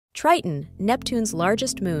Triton, Neptune's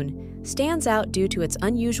largest moon, stands out due to its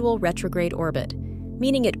unusual retrograde orbit,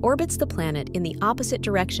 meaning it orbits the planet in the opposite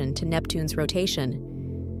direction to Neptune's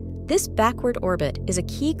rotation. This backward orbit is a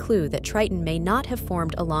key clue that Triton may not have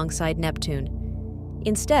formed alongside Neptune.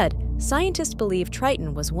 Instead, scientists believe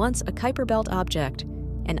Triton was once a Kuiper Belt object,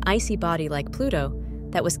 an icy body like Pluto,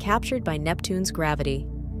 that was captured by Neptune's gravity.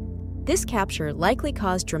 This capture likely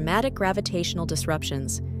caused dramatic gravitational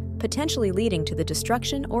disruptions, potentially leading to the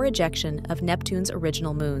destruction or ejection of Neptune's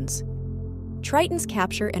original moons. Triton's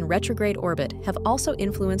capture and retrograde orbit have also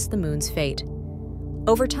influenced the moon's fate.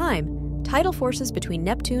 Over time, tidal forces between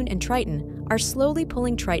Neptune and Triton are slowly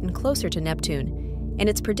pulling Triton closer to Neptune, and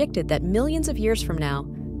it's predicted that millions of years from now,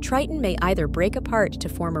 Triton may either break apart to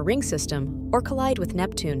form a ring system or collide with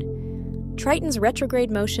Neptune. Triton's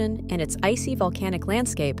retrograde motion and its icy volcanic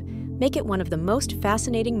landscape make it one of the most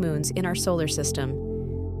fascinating moons in our solar system.